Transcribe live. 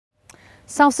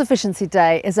Self-Sufficiency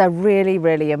Day is a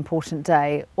really important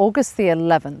day. August the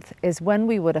 11th is when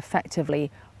we would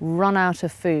effectively run out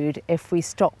of food if we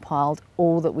stockpiled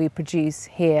all that we produce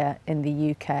here in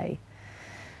the UK.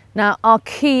 Now, our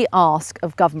key ask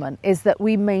of government is that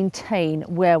we maintain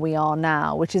where we are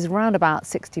now, which is around about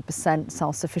 60%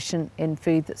 self-sufficient in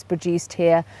food that's produced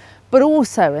here, but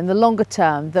also in the longer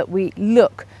term that we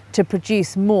look to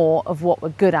produce more of what we're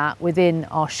good at within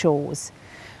our shores.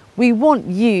 We want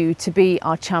you to be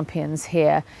our champions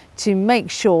here, to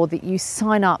make sure that you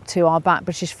sign up to our Back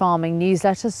British Farming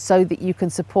newsletters so that you can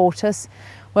support us.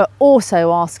 We're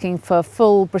also asking for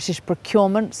full British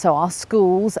procurement, so our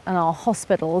schools and our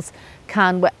hospitals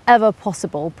can, wherever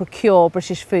possible, procure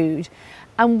British food.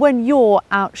 And when you're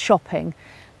out shopping,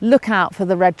 look out for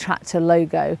the red tractor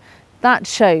logo. That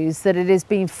shows that it is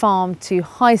being farmed to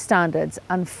high standards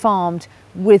and farmed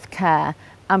with care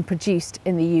and produced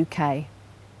in the UK.